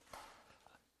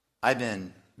I've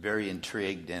been very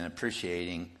intrigued and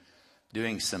appreciating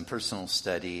doing some personal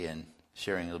study and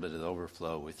sharing a little bit of the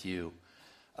overflow with you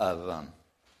of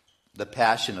the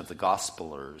passion of the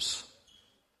gospelers,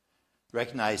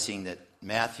 recognizing that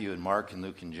Matthew and Mark and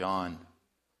Luke and John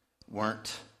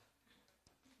weren't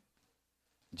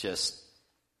just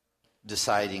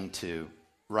deciding to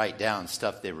write down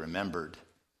stuff they remembered,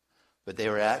 but they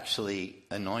were actually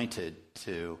anointed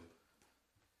to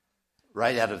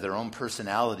write out of their own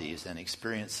personalities and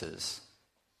experiences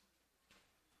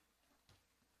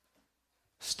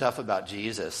stuff about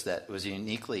Jesus that was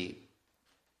uniquely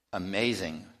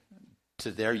amazing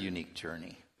to their unique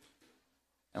journey.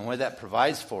 And what that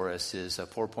provides for us is a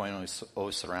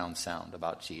 4.0 surround sound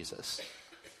about Jesus.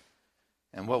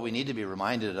 And what we need to be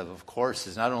reminded of course,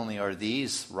 is not only are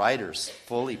these writers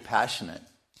fully passionate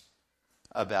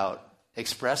about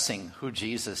expressing who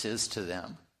Jesus is to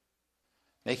them,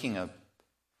 making a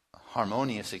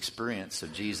harmonious experience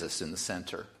of Jesus in the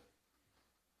center,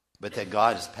 but that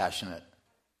God is passionate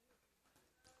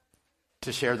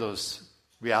to share those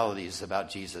realities about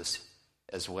Jesus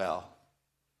as well.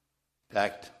 In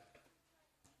fact,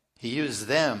 he used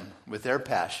them with their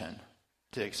passion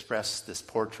to express this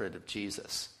portrait of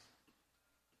Jesus.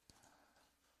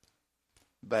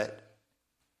 But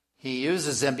he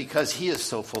uses them because he is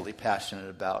so fully passionate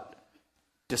about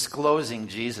disclosing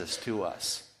Jesus to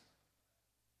us.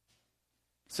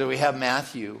 So we have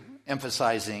Matthew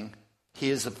emphasizing he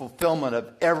is the fulfillment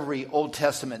of every Old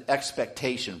Testament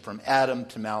expectation from Adam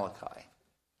to Malachi.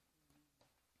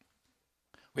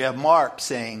 We have Mark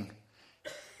saying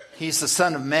he's the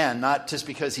Son of Man, not just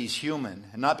because he's human,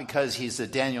 and not because he's the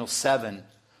Daniel 7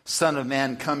 Son of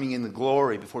Man coming in the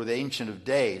glory before the Ancient of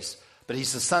Days, but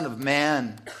he's the Son of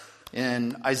Man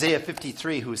in Isaiah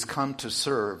 53 who has come to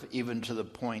serve even to the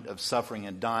point of suffering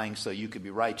and dying so you could be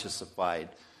righteousified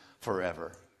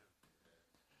forever.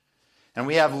 And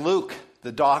we have Luke,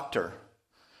 the doctor,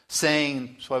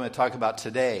 saying, that's what I'm going to talk about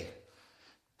today,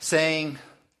 saying,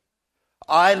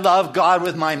 I love God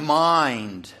with my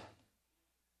mind.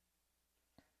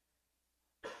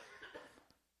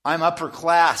 I'm upper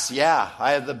class, yeah.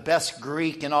 I have the best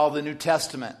Greek in all the New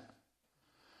Testament.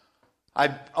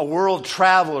 I'm a world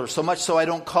traveler, so much so I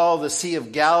don't call the Sea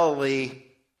of Galilee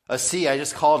a sea. I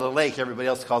just call it a lake. Everybody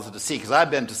else calls it a sea because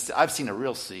I've seen a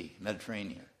real sea,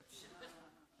 Mediterranean.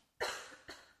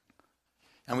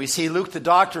 And we see Luke the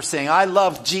doctor saying, I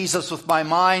love Jesus with my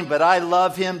mind, but I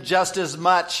love him just as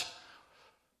much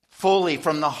fully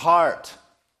from the heart.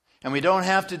 And we don't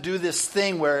have to do this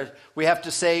thing where we have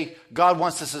to say God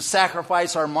wants us to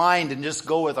sacrifice our mind and just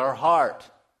go with our heart.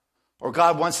 Or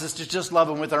God wants us to just love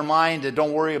him with our mind and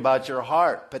don't worry about your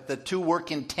heart. But the two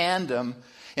work in tandem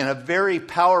in a very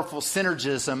powerful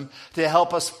synergism to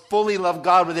help us fully love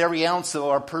God with every ounce of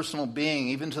our personal being,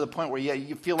 even to the point where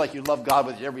you feel like you love God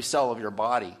with every cell of your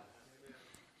body.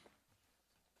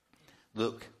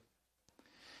 Luke.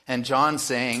 And John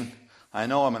saying, I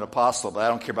know I'm an apostle, but I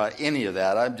don't care about any of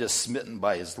that. I'm just smitten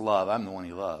by his love. I'm the one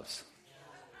he loves.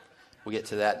 We'll get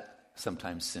to that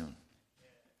sometime soon.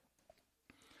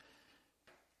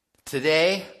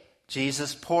 Today,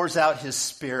 Jesus pours out his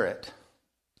Spirit.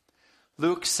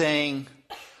 Luke saying,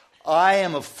 I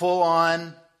am a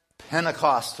full-on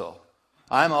Pentecostal.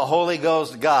 I'm a Holy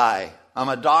Ghost guy. I'm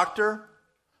a doctor,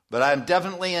 but I'm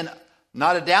definitely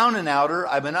not a down and outer.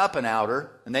 I'm an up and outer,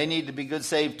 and they need to be good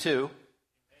saved too.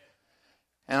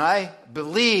 And I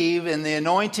believe in the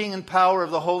anointing and power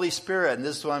of the Holy Spirit, and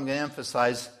this is what I'm going to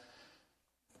emphasize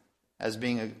as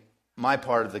being my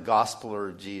part of the gospel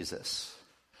of Jesus.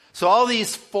 So all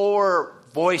these four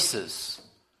voices,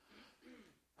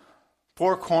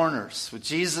 four corners with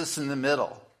Jesus in the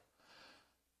middle,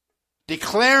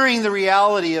 declaring the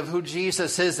reality of who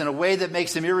Jesus is in a way that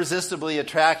makes him irresistibly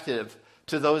attractive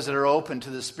to those that are open to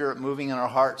the Spirit moving in our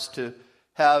hearts to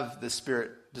have the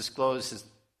Spirit disclose his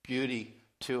beauty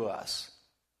to us.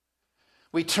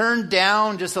 We turn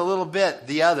down just a little bit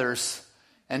the others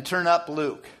and turn up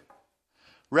Luke,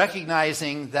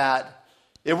 recognizing that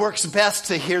it works best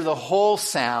to hear the whole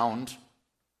sound,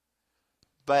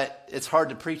 but it's hard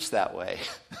to preach that way.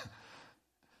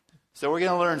 So we're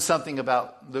going to learn something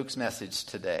about Luke's message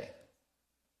today.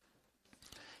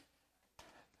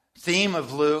 Theme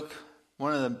of Luke,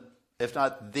 one of the, if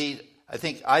not the, I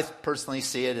think I personally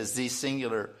see it as the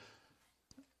singular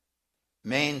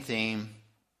main theme,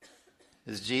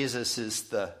 is Jesus is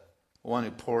the one who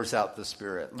pours out the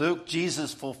Spirit. Luke,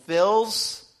 Jesus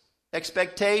fulfills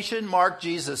expectation. Mark,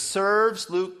 Jesus serves.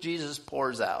 Luke, Jesus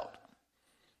pours out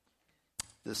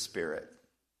the Spirit.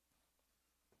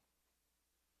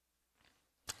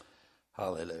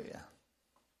 Hallelujah.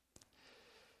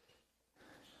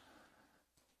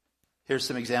 Here's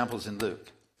some examples in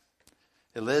Luke.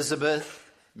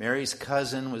 Elizabeth, Mary's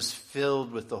cousin, was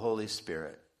filled with the Holy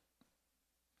Spirit.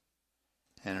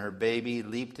 And her baby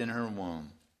leaped in her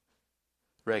womb,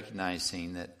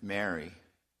 recognizing that Mary,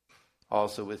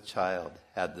 also with child,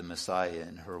 had the Messiah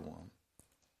in her womb.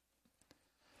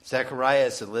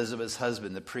 Zacharias, Elizabeth's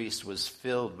husband, the priest, was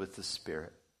filled with the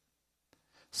Spirit.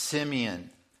 Simeon,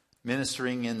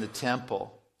 ministering in the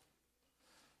temple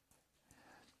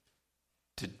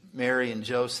to Mary and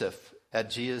Joseph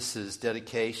at Jesus'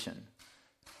 dedication,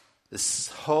 the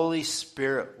Holy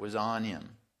Spirit was on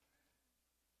him.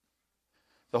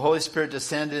 The Holy Spirit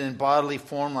descended in bodily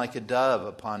form like a dove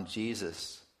upon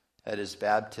Jesus at his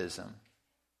baptism.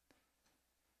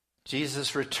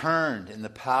 Jesus returned in the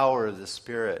power of the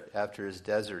Spirit after his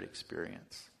desert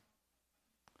experience.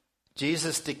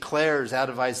 Jesus declares out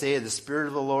of Isaiah, "The Spirit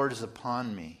of the Lord is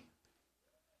upon me."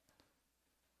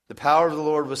 The power of the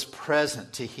Lord was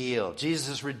present to heal.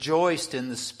 Jesus rejoiced in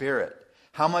the Spirit.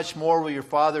 How much more will your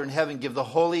Father in heaven give the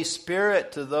Holy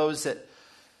Spirit to those that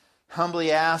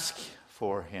humbly ask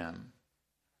for him?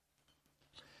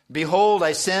 Behold,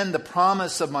 I send the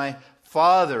promise of my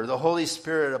Father, the Holy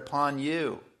Spirit, upon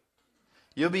you.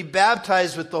 You'll be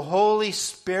baptized with the Holy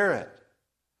Spirit.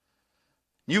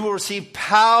 You will receive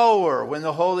power when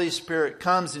the Holy Spirit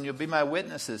comes, and you'll be my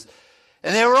witnesses.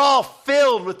 And they were all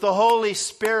filled with the Holy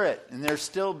Spirit, and they're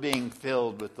still being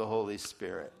filled with the Holy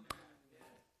Spirit.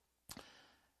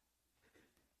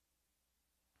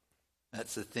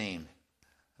 That's the theme.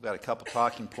 I've got a couple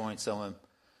talking points. I want to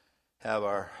have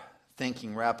our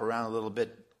thinking wrap around a little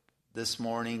bit this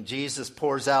morning. Jesus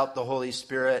pours out the Holy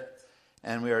Spirit,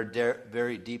 and we are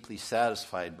very deeply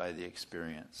satisfied by the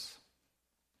experience.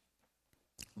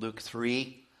 Luke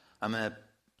 3,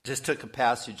 just took a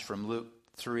passage from Luke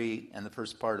 3 and the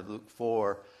first part of Luke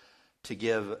 4 to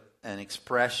give an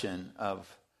expression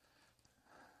of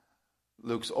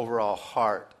Luke's overall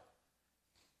heart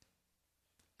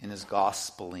in his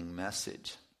gospeling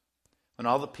message. When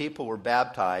all the people were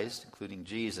baptized, including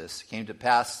Jesus, it came to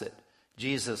pass that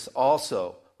Jesus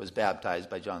also was baptized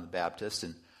by John the Baptist,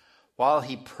 and while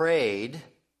he prayed,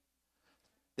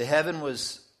 the heaven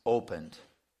was opened.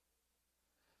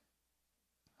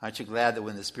 Aren't you glad that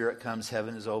when the Spirit comes,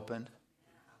 heaven is opened?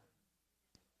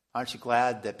 Aren't you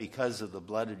glad that because of the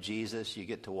blood of Jesus, you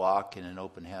get to walk in an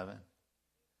open heaven?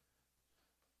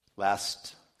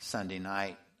 Last Sunday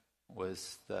night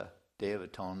was the Day of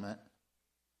Atonement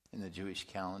in the Jewish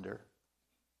calendar.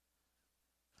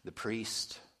 The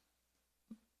priest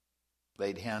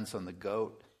laid hands on the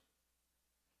goat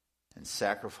and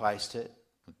sacrificed it,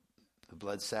 the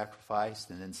blood sacrificed,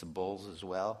 and then some bulls as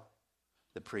well.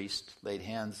 The priest laid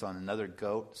hands on another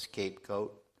goat,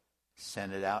 scapegoat,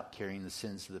 sent it out, carrying the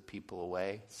sins of the people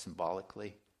away,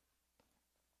 symbolically.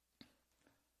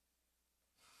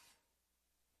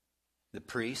 The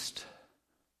priest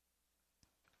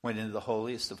went into the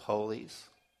holiest of holies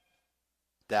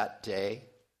that day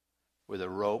with a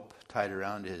rope tied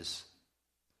around his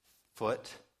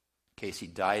foot. In case he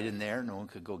died in there, no one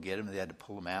could go get him. They had to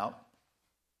pull him out.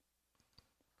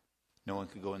 No one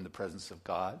could go in the presence of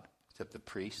God except the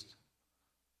priest,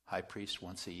 high priest,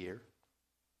 once a year.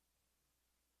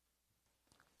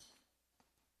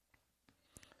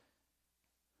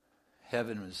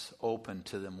 Heaven was open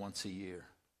to them once a year,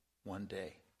 one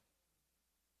day.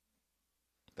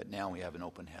 But now we have an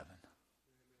open heaven.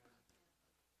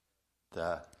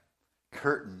 The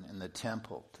curtain in the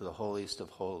temple to the holiest of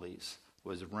holies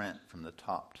was rent from the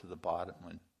top to the bottom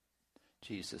when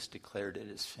Jesus declared it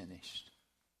is finished.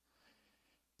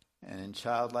 And in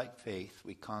childlike faith,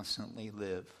 we constantly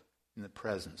live in the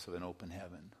presence of an open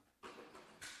heaven.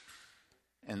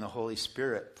 And the Holy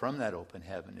Spirit from that open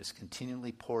heaven is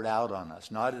continually poured out on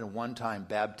us, not in a one-time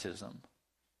baptism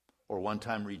or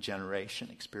one-time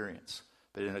regeneration experience,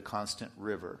 but in a constant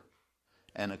river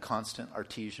and a constant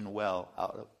artesian well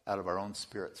out of our own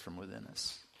spirits from within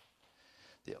us.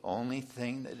 The only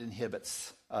thing that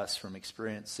inhibits us from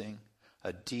experiencing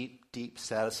a deep, deep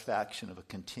satisfaction of a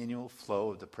continual flow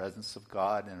of the presence of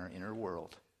God in our inner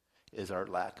world is our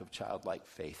lack of childlike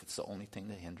faith. It's the only thing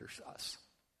that hinders us.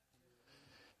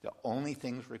 The only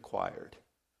thing required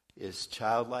is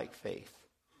childlike faith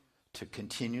to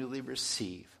continually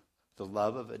receive the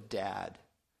love of a dad,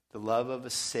 the love of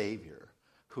a Savior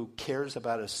who cares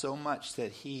about us so much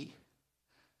that he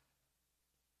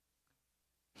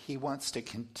wants to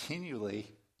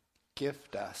continually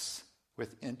gift us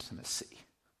with intimacy.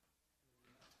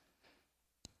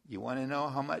 You want to know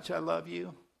how much I love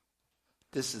you?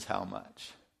 This is how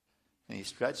much. And he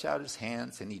stretched out his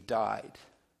hands and he died.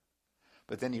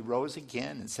 But then he rose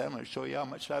again and said, I'm going to show you how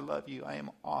much I love you. I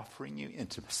am offering you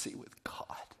intimacy with God.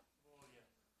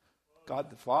 God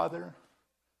the Father,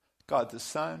 God the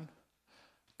Son,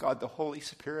 God the Holy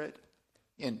Spirit,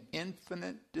 in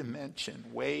infinite dimension,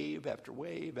 wave after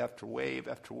wave after wave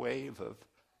after wave of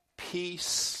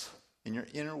peace in your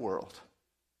inner world.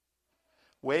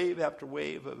 Wave after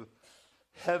wave of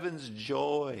heaven's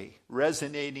joy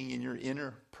resonating in your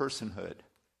inner personhood.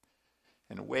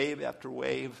 And wave after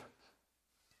wave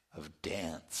of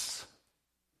dance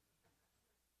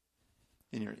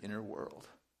in your inner world.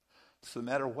 So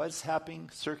no matter what's happening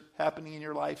in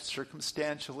your life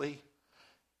circumstantially,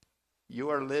 you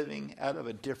are living out of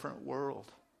a different world,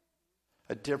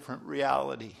 a different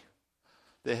reality.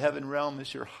 The heaven realm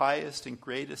is your highest and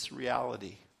greatest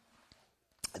reality.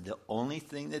 And the only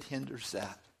thing that hinders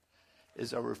that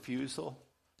is our refusal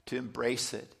to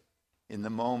embrace it in the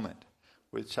moment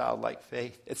with childlike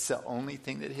faith. It's the only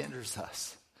thing that hinders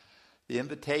us. The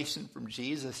invitation from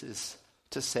Jesus is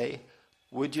to say,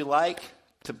 would you like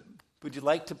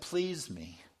to please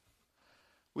me?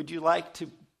 Would you like to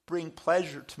bring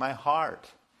pleasure to my heart?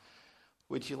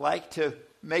 Would you like to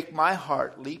make my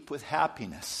heart leap with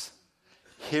happiness?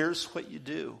 Here's what you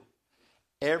do.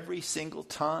 Every single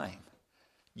time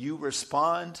you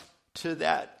respond to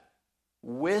that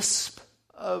wisp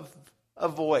of a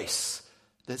voice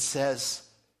that says,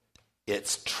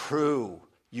 it's true.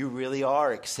 You really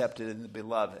are accepted in the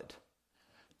beloved.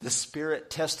 The Spirit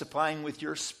testifying with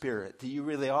your spirit that you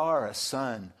really are a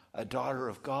son, a daughter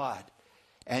of God.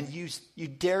 And you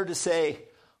dare to say,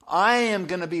 I am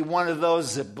going to be one of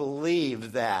those that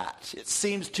believe that. It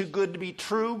seems too good to be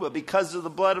true, but because of the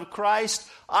blood of Christ,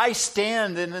 I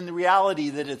stand in the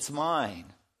reality that it's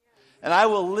mine. And I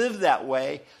will live that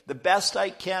way the best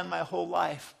I can my whole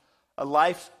life. A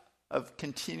life of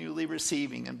continually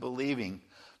receiving and believing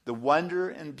the wonder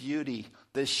and beauty,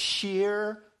 the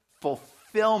sheer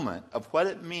fulfillment of what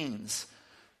it means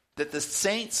that the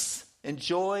saints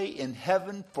enjoy in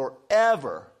heaven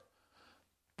forever.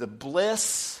 The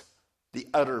bliss, the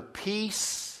utter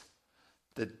peace,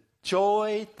 the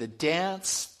joy, the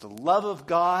dance, the love of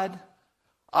God.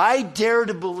 I dare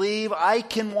to believe I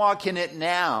can walk in it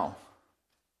now.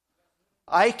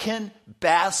 I can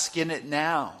bask in it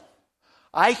now.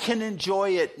 I can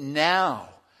enjoy it now.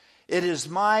 It is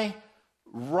my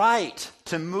right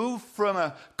to move from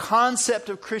a concept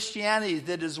of Christianity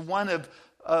that is one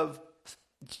of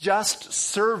just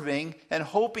serving and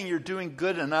hoping you're doing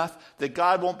good enough that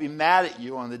God won't be mad at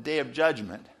you on the day of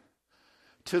judgment,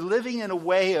 to living in a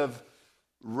way of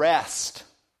rest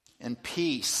and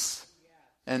peace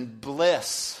and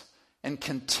bliss and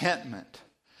contentment.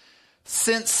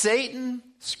 Since Satan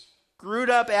screwed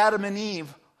up Adam and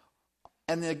Eve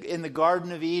in the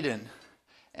Garden of Eden,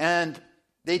 and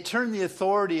they turned the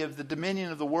authority of the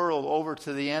dominion of the world over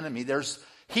to the enemy,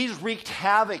 he's wreaked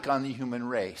havoc on the human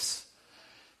race.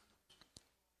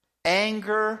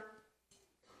 Anger,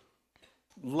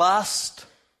 lust,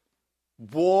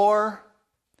 war,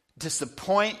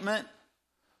 disappointment,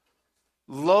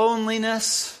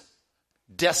 loneliness,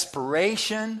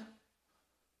 desperation,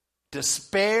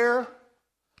 despair,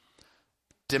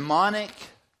 demonic,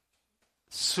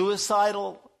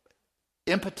 suicidal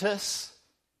impetus.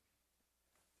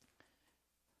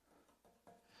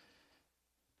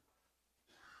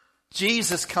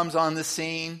 Jesus comes on the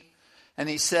scene and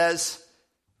he says,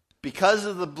 because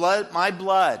of the blood, my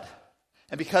blood,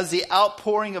 and because the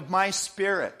outpouring of my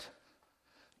Spirit,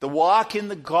 the walk in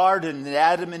the garden that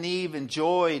Adam and Eve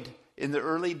enjoyed in the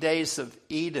early days of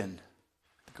Eden,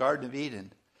 the Garden of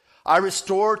Eden, I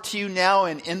restore to you now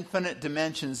in infinite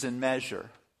dimensions and measure.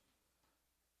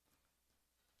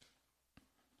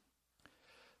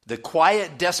 The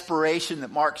quiet desperation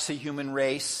that marks the human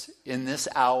race in this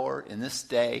hour, in this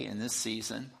day, in this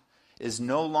season,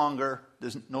 no longer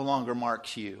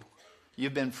marks you.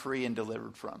 You've been free and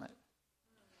delivered from it.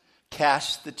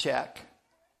 Cash the check.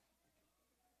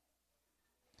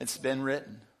 It's been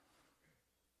written.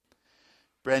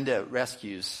 Brenda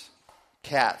rescues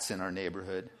cats in our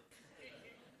neighborhood.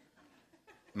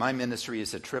 My ministry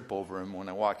is to trip over them when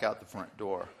I walk out the front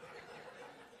door.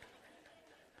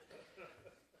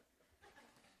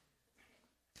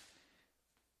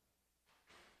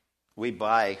 We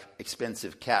buy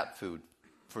expensive cat food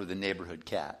for the neighborhood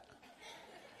cat.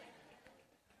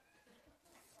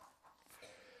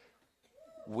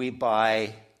 We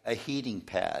buy a heating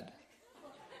pad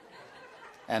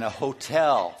and a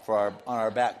hotel on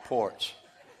our back porch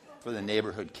for the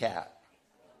neighborhood cat.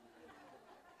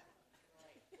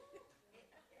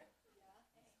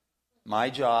 My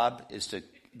job is to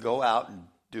go out and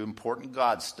do important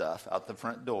God stuff out the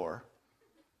front door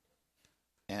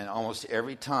And almost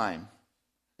every time,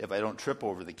 if I don't trip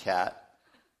over the cat,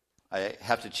 I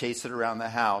have to chase it around the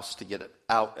house to get it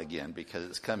out again because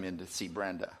it's come in to see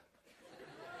Brenda.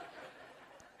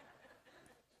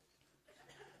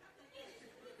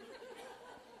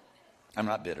 I'm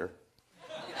not bitter.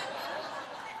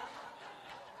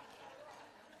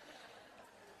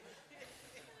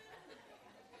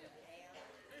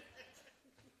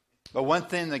 But one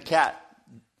thing the cat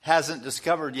hasn't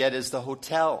discovered yet is the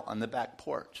hotel on the back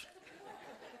porch.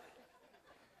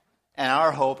 And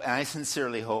our hope, and I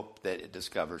sincerely hope that it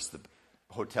discovers the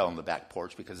hotel on the back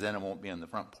porch, because then it won't be on the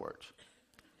front porch.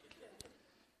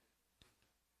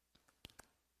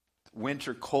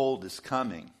 Winter cold is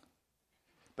coming,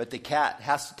 but the cat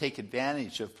has to take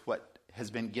advantage of what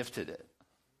has been gifted it.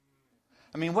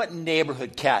 I mean, what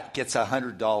neighborhood cat gets a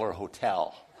 $100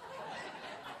 hotel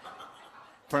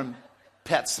from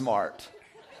PetSmart?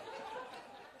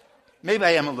 Maybe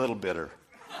I am a little bitter.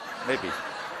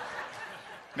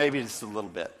 Maybe just a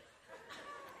little bit.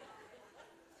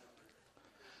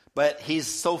 But he's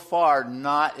so far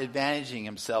not advantaging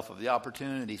himself of the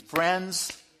opportunity.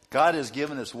 Friends, God has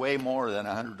given us way more than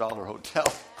a $100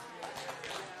 hotel.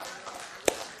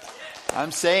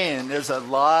 I'm saying there's a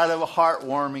lot of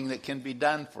heartwarming that can be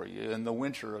done for you in the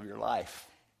winter of your life.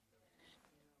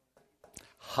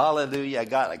 Hallelujah. I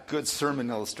got a good sermon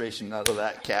illustration out of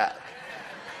that cat.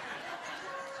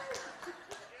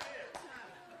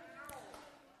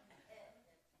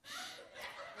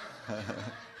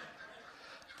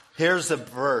 Here's the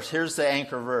verse. Here's the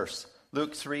anchor verse.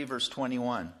 Luke 3, verse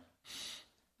 21.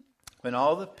 When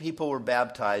all the people were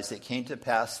baptized, it came to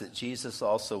pass that Jesus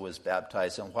also was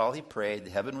baptized. And while he prayed, the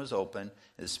heaven was open,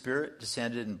 and the Spirit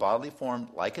descended in bodily form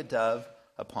like a dove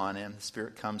upon him. The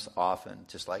Spirit comes often,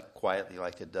 just like quietly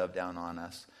like a dove down on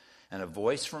us. And a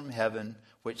voice from heaven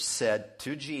which said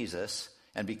to Jesus,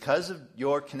 and because of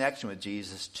your connection with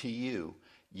Jesus, to you,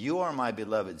 you are my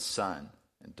beloved son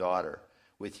and daughter.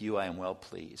 With you I am well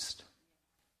pleased.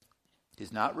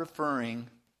 He's not referring...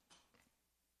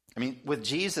 with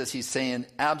Jesus, he's saying,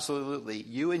 absolutely,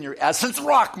 you in your essence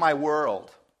rock my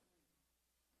world.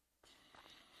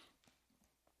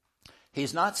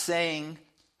 He's not saying,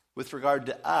 with regard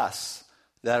to us,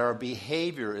 that our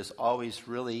behavior is always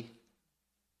really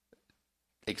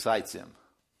excites him.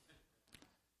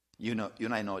 You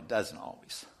and I know it doesn't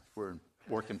always. We're a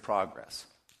work in progress.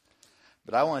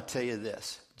 But I want to tell you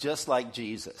this, just like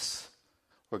Jesus,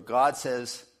 where God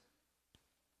says,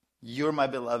 you're my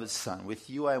beloved son. With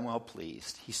you I am well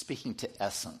pleased. He's speaking to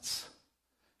essence.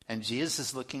 And Jesus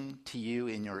is looking to you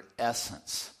in your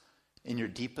essence, in your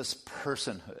deepest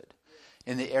personhood,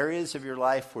 in the areas of your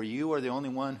life where you are the only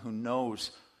one who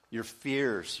knows your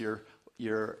fears, your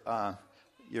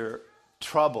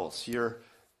troubles,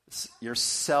 your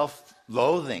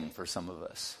self-loathing for some of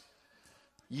us.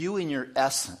 You in your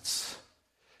essence.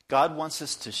 God wants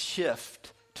us to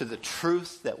shift to the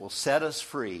truth that will set us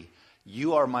free.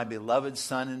 You are my beloved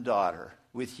son and daughter.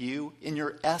 With you, in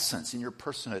your essence, in your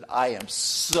personhood, I am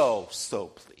so, so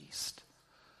pleased.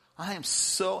 I am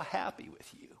so happy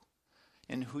with you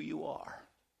in who you are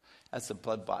as a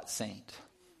blood-bought saint.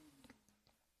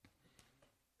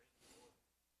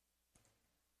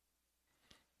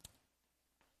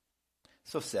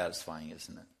 So satisfying,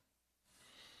 isn't it?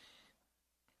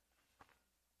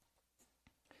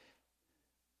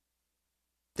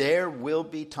 There will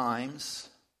be times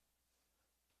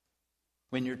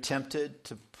when you're tempted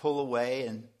to pull away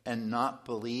and not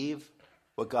believe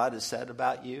what God has said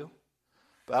about you.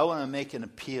 But I want to make an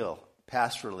appeal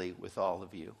pastorally with all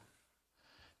of you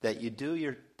that you do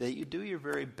your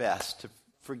very best to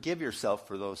forgive yourself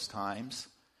for those times.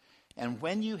 And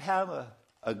when you have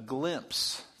a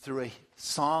glimpse through a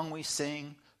song we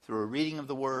sing, through a reading of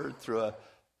the word, through a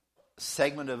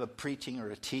segment of a preaching or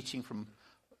a teaching from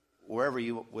wherever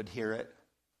you would hear it,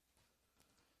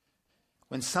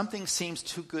 when something seems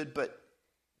too good but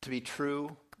to be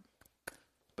true,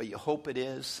 but you hope it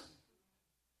is,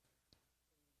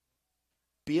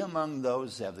 be among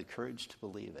those that have the courage to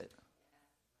believe it.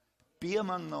 Be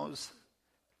among those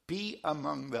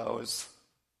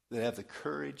that have the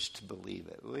courage to believe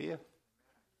it, will you?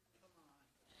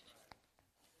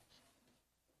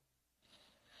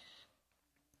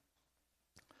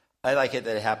 I like it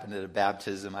that it happened at a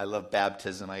baptism. I love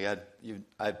baptism.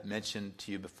 I've mentioned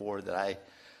to you before that I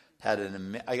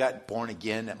got born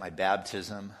again at my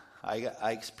baptism. I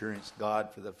experienced God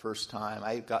for the first time.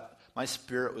 My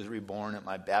spirit was reborn at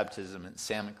my baptism in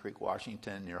Salmon Creek,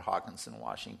 Washington, near Hawkinson,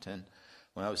 Washington,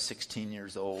 when I was 16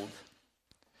 years old.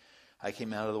 I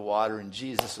came out of the water and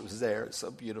Jesus was there. It's so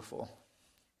beautiful.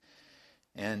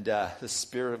 And the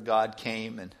Spirit of God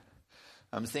came and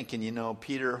I'm thinking,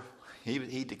 Peter,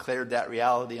 he declared that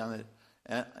reality in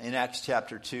Acts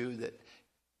chapter 2, that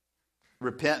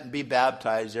repent and be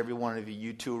baptized, every one of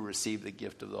you too will receive the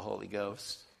gift of the Holy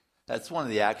Ghost. That's one of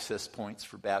the access points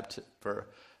for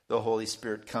the Holy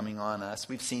Spirit coming on us.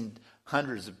 We've seen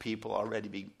hundreds of people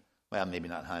already maybe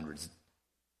not hundreds.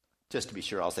 Just to be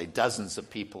sure, I'll say dozens of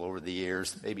people over the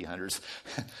years, maybe hundreds,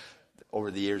 over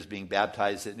the years being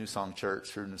baptized at New Song Church,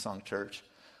 through New Song Church.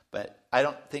 But I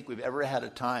don't think we've ever had a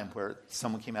time where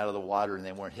someone came out of the water and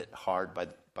they weren't hit hard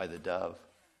by the dove.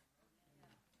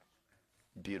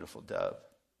 Beautiful dove.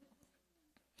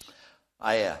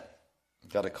 I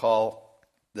got a call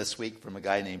this week from a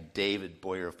guy named David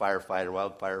Boyer, a firefighter,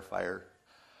 wildfire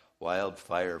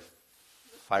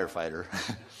firefighter.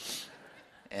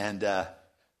 And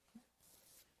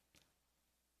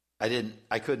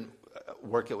I couldn't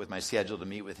work it with my schedule to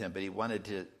meet with him, but he wanted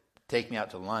to take me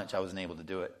out to lunch. I wasn't able to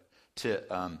do it,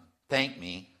 to thank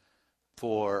me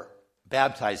for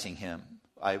baptizing him.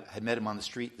 I had met him on the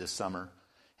street this summer,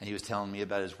 and he was telling me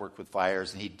about his work with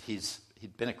fires, and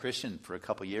he'd been a Christian for a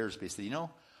couple years, but he said,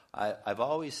 I've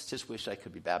always just wished I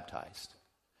could be baptized.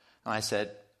 And I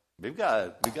said, we've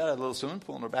got a little swimming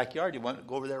pool in our backyard. You want to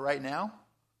go over there right now?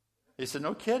 He said,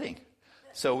 no kidding.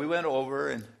 So we went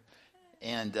over,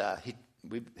 and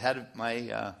we had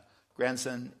my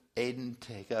grandson Aiden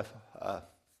take a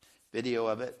video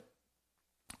of it,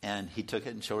 and he took it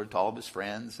and showed it to all of his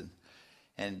friends,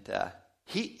 and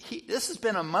this has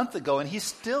been a month ago, and he's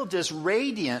still just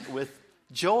radiant with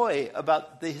joy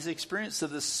about his experience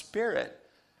of the Spirit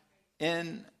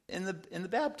in the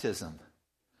baptism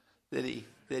that he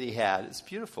had. It's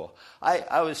beautiful.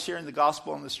 I was sharing the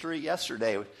gospel on the street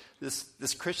yesterday.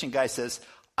 This Christian guy says,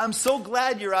 I'm so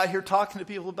glad you're out here talking to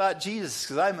people about Jesus,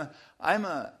 because I'm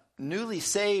a newly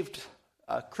saved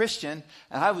Christian,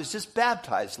 and I was just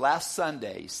baptized last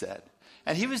Sunday, he said.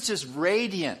 And he was just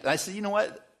radiant. And I said, you know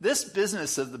what? This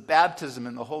business of the baptism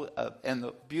and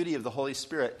the beauty of the Holy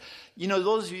Spirit,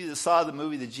 those of you that saw the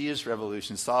movie The Jesus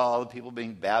Revolution, saw all the people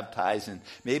being baptized, and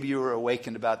maybe you were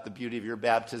awakened about the beauty of your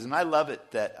baptism. I love it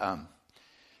that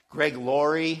Greg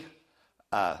Laurie,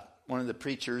 one of the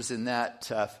preachers in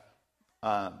that,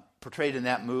 portrayed in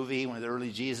that movie, one of the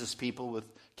early Jesus people with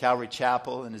Calvary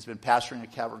Chapel, and has been pastoring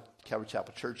at Calvary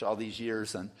Chapel Church all these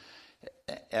years, on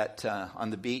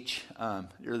the beach,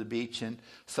 near the beach in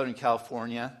Southern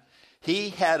California. He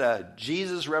had a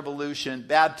Jesus Revolution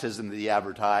baptism that he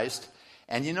advertised,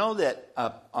 and you know that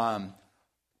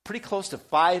pretty close to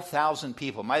 5,000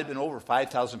 people, might have been over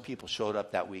 5,000 people, showed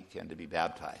up that weekend to be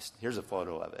baptized. Here's a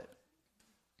photo of it.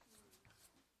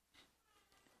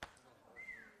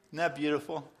 Isn't that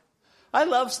beautiful? I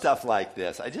love stuff like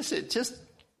this. It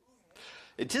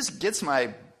just gets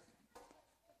my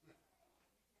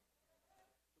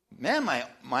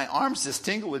arms just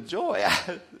tingle with joy.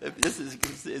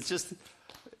 It's just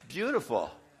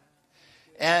beautiful.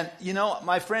 And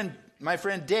my friend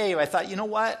Dave, I thought, you know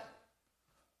what?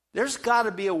 There's got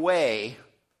to be a way.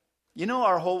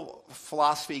 Our whole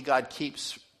philosophy God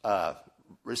keeps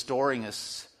restoring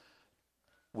us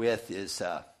with is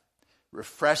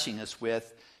refreshing us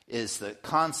with is the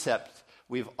concept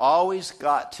we've always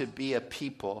got to be a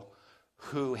people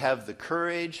who have the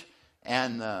courage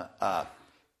and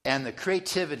the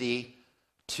creativity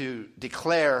to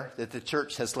declare that the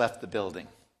church has left the building.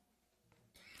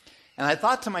 And I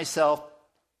thought to myself,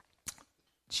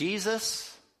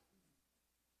 Jesus,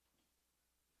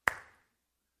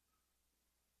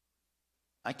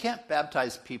 I can't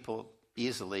baptize people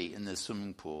easily in this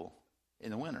swimming pool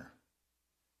in the winter.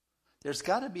 There's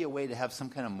got to be a way to have some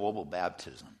kind of mobile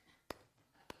baptism.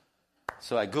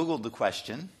 So I Googled the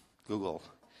question. Google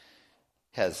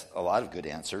has a lot of good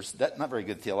answers. Not very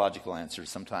good theological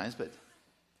answers sometimes,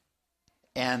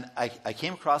 and I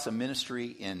came across a ministry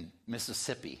in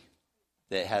Mississippi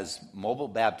that has mobile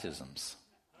baptisms.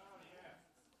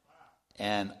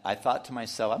 And I thought to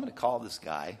myself, I'm going to call this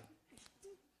guy.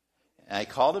 And I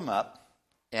called him up,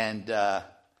 and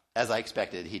as I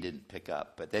expected, he didn't pick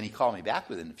up. But then he called me back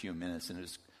within a few minutes, and it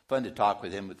was fun to talk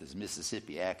with him with his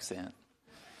Mississippi accent.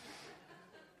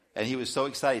 And he was so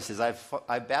excited. He says,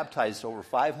 I've baptized over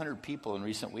 500 people in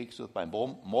recent weeks with my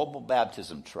mobile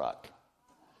baptism truck.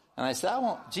 And I said, I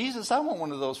want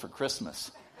one of those for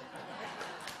Christmas.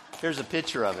 Here's a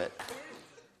picture of it.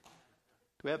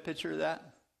 Do we have a picture of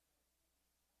that?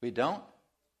 We don't?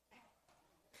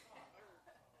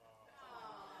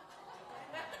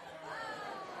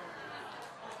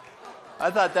 I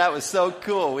thought that was so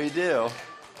cool. We do.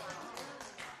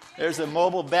 There's a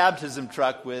mobile baptism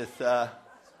truck with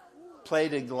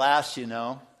plated glass,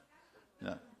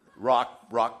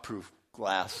 rock-proof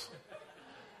glass.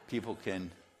 people can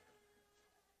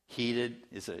heat it.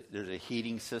 There's a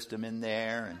heating system in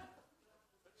there. And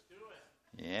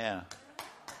yeah.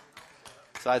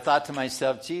 So I thought to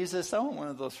myself, Jesus, I want one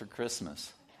of those for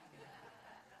Christmas.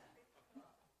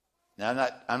 Now,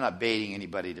 I'm not baiting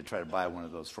anybody to try to buy one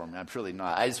of those for me. I'm truly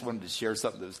not. I just wanted to share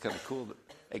something that was kind of cool,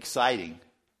 exciting.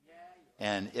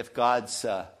 And if God's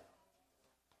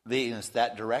leading us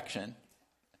that direction,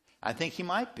 I think he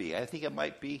might be. I think it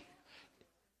might be.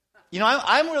 You know,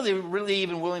 I'm really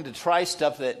even willing to try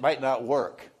stuff that might not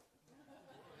work.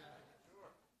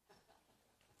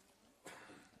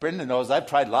 Brenda knows I've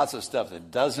tried lots of stuff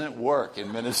that doesn't work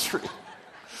in ministry.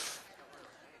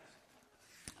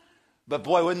 But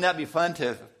boy, wouldn't that be fun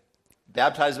to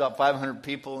baptize about 500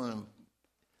 people? And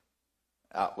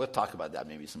we'll talk about that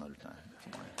maybe some other time.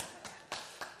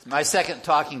 My second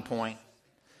talking point,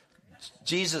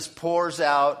 Jesus pours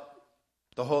out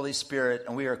the Holy Spirit,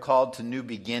 and we are called to new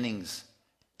beginnings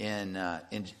in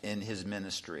his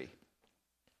ministry.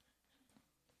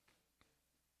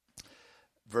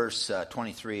 Verse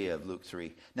 23 of Luke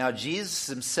 3. Now Jesus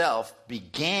himself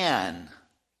began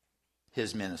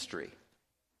his ministry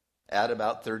at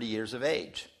about 30 years of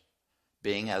age,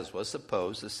 being, as was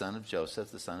supposed, the son of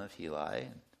Joseph, the son of Heli.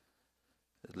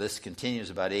 The list continues,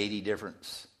 about 80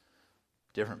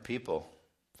 different people,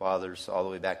 fathers, all the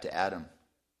way back to Adam.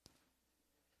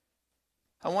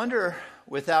 I wonder,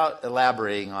 without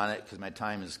elaborating on it, because my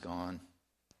time is gone,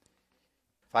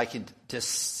 if I can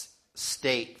just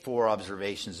state 4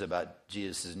 observations about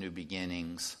Jesus' new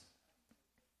beginnings.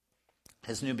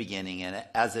 His new beginning, and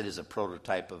as it is a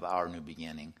prototype of our new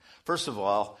beginning. First of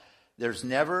all, there's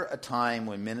never a time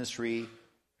when ministry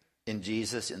in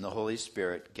Jesus, in the Holy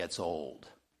Spirit, gets old,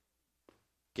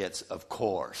 gets of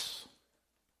course,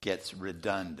 gets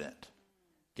redundant,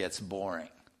 gets boring.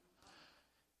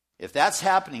 If that's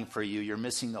happening for you, you're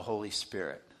missing the Holy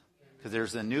Spirit. Because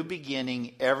there's a new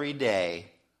beginning every day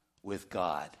with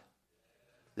God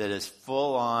that is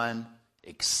full on,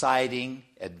 exciting,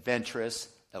 adventurous,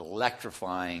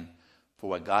 electrifying for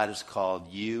what God has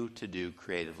called you to do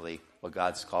creatively, what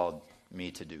God's called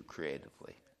me to do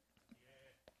creatively.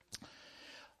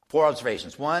 4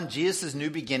 observations. 1, Jesus' new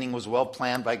beginning was well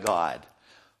planned by God.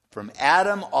 From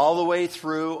Adam all the way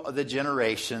through the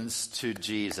generations to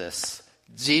Jesus.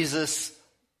 Jesus,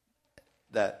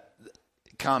 the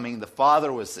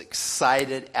Father was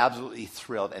excited, absolutely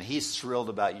thrilled, and he's thrilled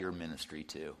about your ministry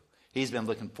too. He's been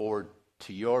looking forward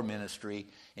to your ministry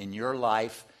in your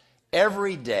life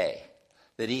every day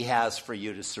that he has for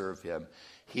you to serve him.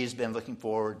 He's been looking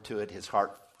forward to it, his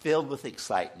heart filled with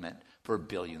excitement for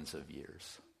billions of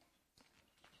years.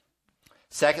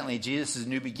 Secondly, Jesus'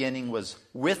 new beginning was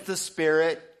with the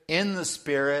Spirit, in the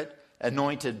Spirit,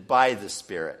 anointed by the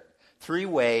Spirit. 3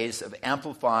 ways of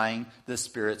amplifying the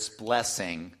Spirit's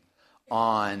blessing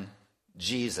on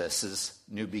Jesus'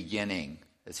 new beginning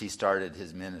as he started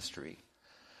his ministry.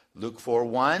 Luke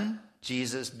 4:1,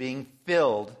 Jesus being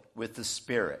filled with the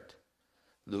Spirit.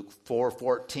 Luke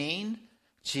 4:14,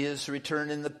 Jesus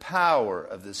returned in the power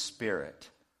of the Spirit.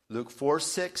 Luke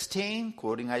 4:16,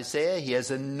 quoting Isaiah, he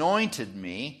has anointed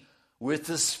me with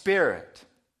the Spirit.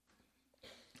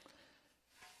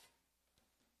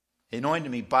 He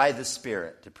anointed me by the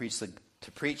Spirit to preach,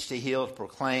 to heal, to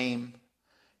proclaim,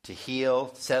 to heal,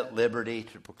 to set at liberty,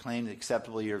 to proclaim the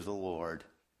acceptable year of the Lord.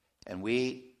 And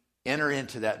we enter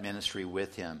into that ministry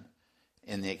with him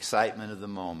in the excitement of the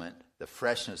moment, the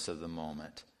freshness of the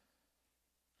moment.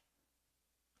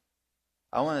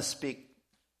 I want to speak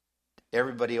to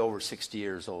everybody over 60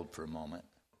 years old for a moment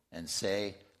and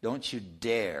say, don't you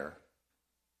dare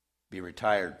be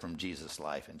retired from Jesus'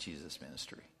 life and Jesus'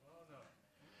 ministry.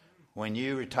 When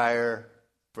you retire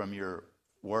from your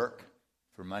work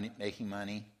for money, making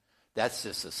money, that's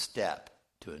just a step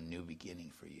to a new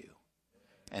beginning for you.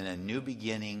 And a new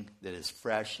beginning that is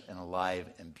fresh and alive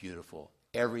and beautiful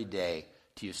every day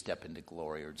till you step into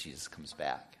glory or Jesus comes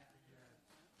back.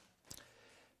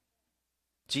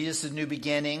 Jesus' new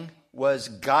beginning was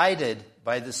guided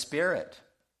by the Spirit.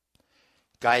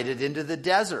 Guided into the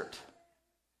desert.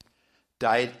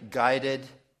 Guided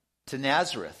to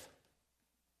Nazareth.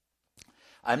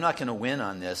 I'm not going to win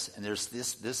on this, and there's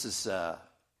this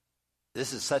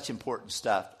is such important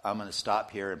stuff. I'm going to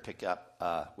stop here and pick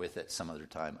up with it some other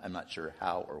time. I'm not sure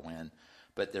how or when,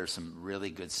 but there's some really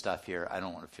good stuff here. I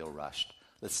don't want to feel rushed.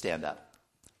 Let's stand up.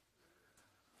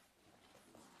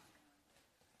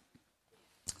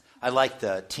 I'd like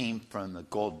the team from the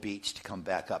Gold Beach to come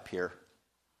back up here.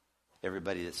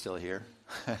 Everybody that's still here.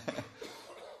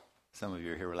 Some of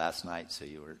you were here last night, so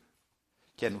you were.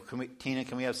 Tina,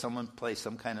 can we have someone play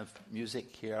some kind of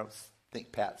music here? I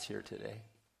think Pat's here today.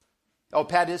 Oh,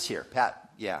 Pat is here. Pat,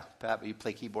 will you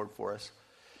play keyboard for us?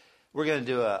 We're going to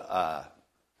do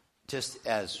just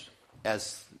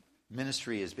as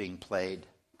ministry is being played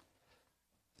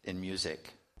in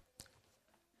music.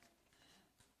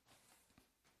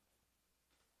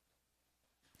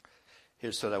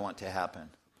 Here's what I want to happen.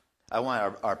 I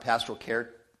want our pastoral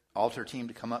care altar team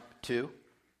to come up too,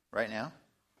 right now.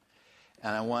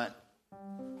 And I want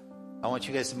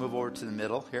you guys to move over to the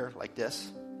middle here, like this.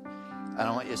 And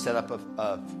I want you to set up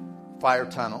a fire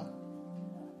tunnel.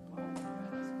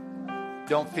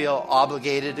 Don't feel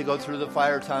obligated to go through the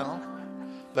fire tunnel.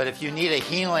 But if you need a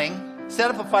healing, set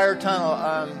up a fire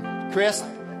tunnel. Chris,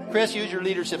 use your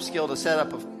leadership skill to set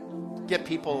up get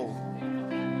people.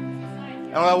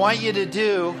 And what I want you to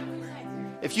do,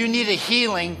 if you need a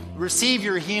healing, receive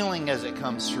your healing as it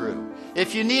comes through.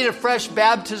 If you need a fresh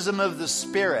baptism of the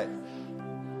Spirit,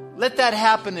 let that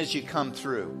happen as you come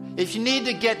through. If you need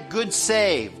to get good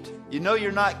saved, you know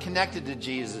you're not connected to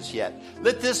Jesus yet,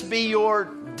 let this be your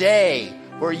day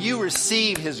where you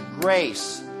receive His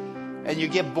grace and you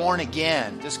get born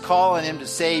again. Just call on Him to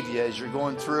save you as you're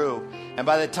going through. And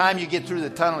by the time you get through the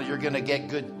tunnel, you're going to get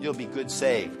good. You'll be good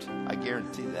saved. I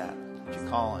guarantee that. If you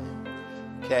call on Him.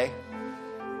 Okay?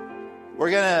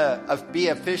 We're going to be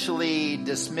officially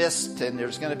dismissed, and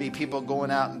there's going to be people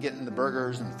going out and getting the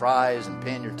burgers and fries and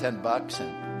paying your $10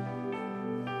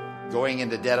 and going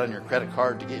into debt on your credit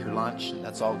card to get your lunch, and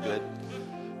that's all good.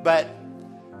 But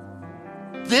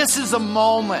this is a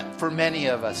moment for many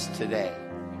of us today.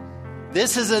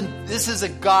 This is a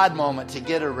God moment to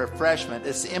get a refreshment.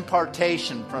 It's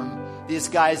impartation from these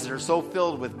guys that are so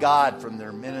filled with God from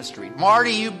their ministry.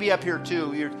 Marty, you'd be up here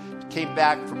too. You came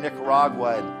back from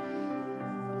Nicaragua. And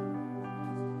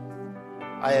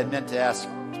I had meant to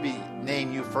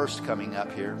name you first coming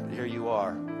up here, but here you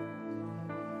are.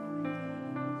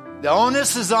 The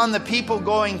onus is on the people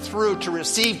going through to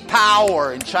receive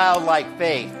power in childlike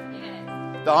faith.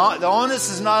 The onus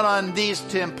is not on these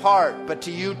to impart, but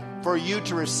for you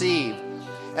to receive.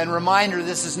 And reminder,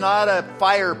 this is not a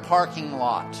fire parking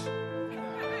lot.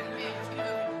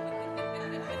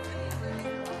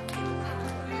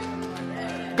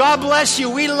 God bless you.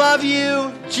 We love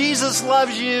you. Jesus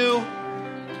loves you.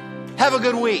 Have a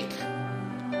good week.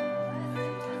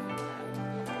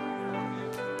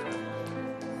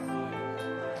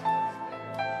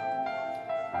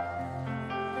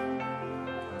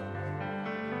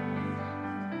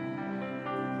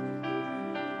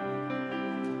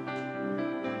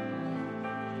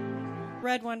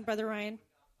 Red one, Brother Ryan.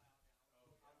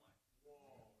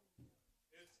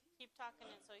 Keep talking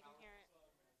it so you can hear it.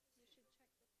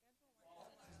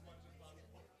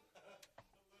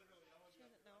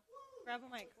 Grab a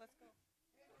mic. Let's go.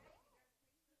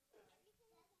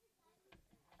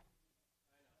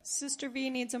 Sister V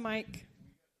needs a mic.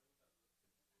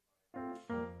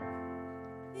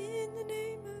 In the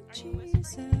name of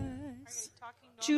Jesus.